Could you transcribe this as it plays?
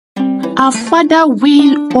Her father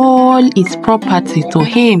willed all his property to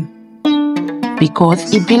him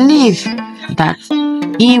because he believed that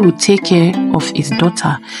he would take care of his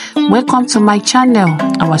daughter. Welcome to my channel.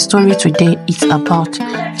 Our story today is about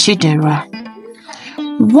Chidera.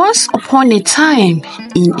 Once upon a time,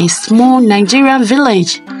 in a small Nigerian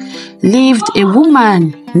village, lived a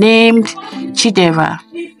woman named Chidera.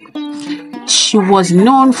 She was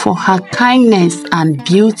known for her kindness and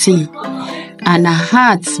beauty, and her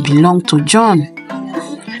heart belonged to John,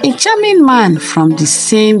 a charming man from the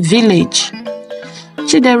same village.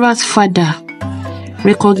 Chidera's father,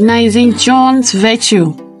 recognizing John's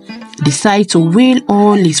virtue, decided to will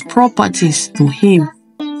all his properties to him,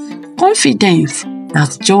 confident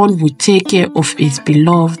that John would take care of his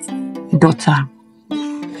beloved daughter.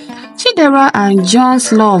 Chidera and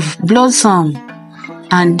John's love blossomed,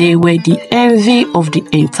 and they were the envy of the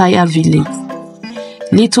entire village.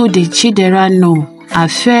 Little did Chidera know a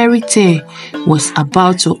fairy tale was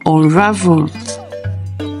about to unravel.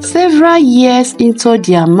 Several years into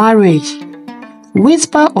their marriage,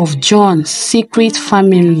 whisper of John's secret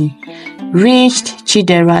family reached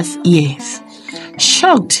Chidera's ears.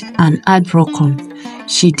 Shocked and heartbroken,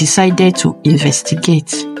 she decided to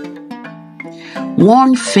investigate.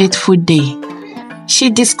 One fateful day, she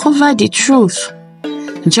discovered the truth.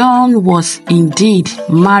 John was indeed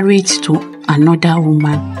married to another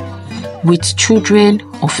woman with children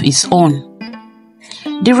of his own.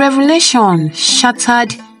 The revelation shattered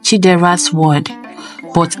Chidera's world,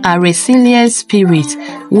 but her resilient spirit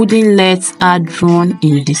wouldn't let her drown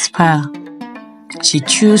in despair. She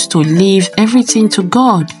chose to leave everything to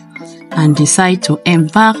God and decide to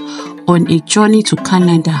embark on a journey to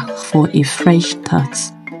Canada for a fresh start.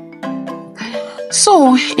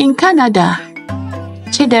 So, in Canada,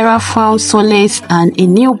 Chidera found solace and a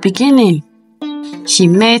new beginning. She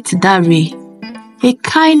met Dare, a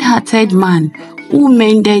kind-hearted man who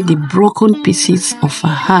mended the broken pieces of her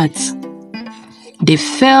heart. They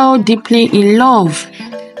fell deeply in love,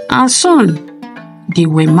 and soon they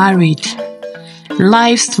were married.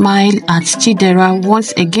 Life smiled at Chidera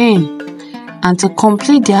once again, and to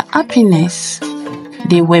complete their happiness,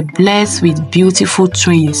 they were blessed with beautiful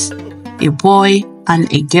twins, a boy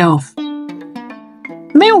and a girl.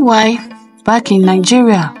 Meanwhile, back in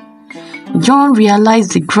Nigeria, John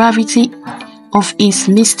realized the gravity of his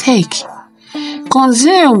mistake.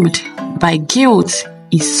 Consumed by guilt,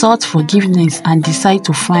 he sought forgiveness and decided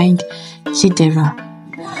to find Chidera.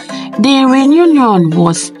 The reunion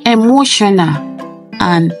was emotional,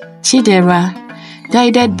 and Chidera,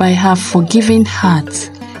 guided by her forgiving heart,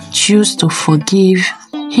 chose to forgive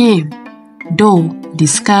him, though the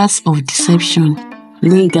scars of deception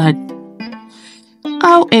lingered.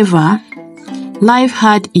 However, life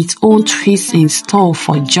had its own twists in store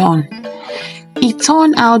for John. It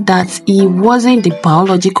turned out that he wasn't the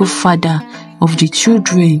biological father of the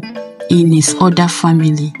children in his other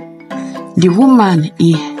family. The woman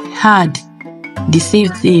he had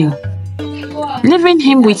deceived him, leaving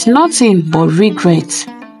him with nothing but regret.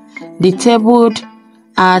 The tables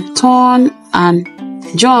are turned, and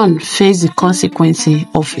John faced the consequences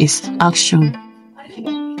of his action.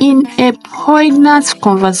 In a poignant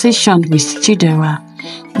conversation with Chidera,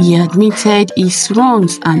 he admitted his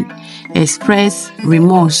wrongs and expressed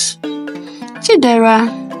remorse. Chidera,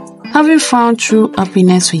 having found true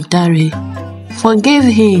happiness with Dare, forgave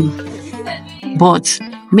him, but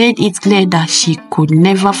made it clear that she could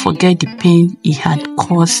never forget the pain he had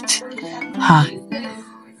caused her.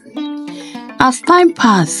 As time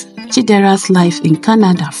passed, Chidera's life in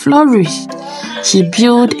Canada flourished. She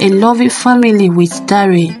built a loving family with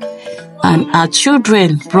Dare, and her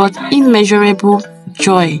children brought immeasurable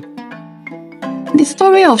joy. The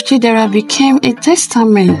story of Chidera became a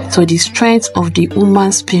testament to the strength of the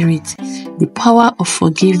human spirit, the power of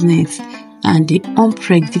forgiveness, and the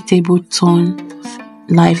unpredictable turn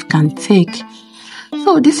life can take.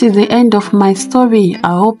 So this is the end of my story.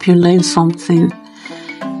 I hope you learned something.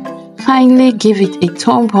 Kindly give it a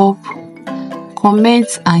thumb up, comment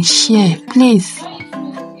and share. Please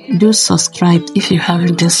do subscribe if you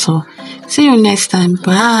haven't done so. See you next time.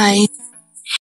 Bye.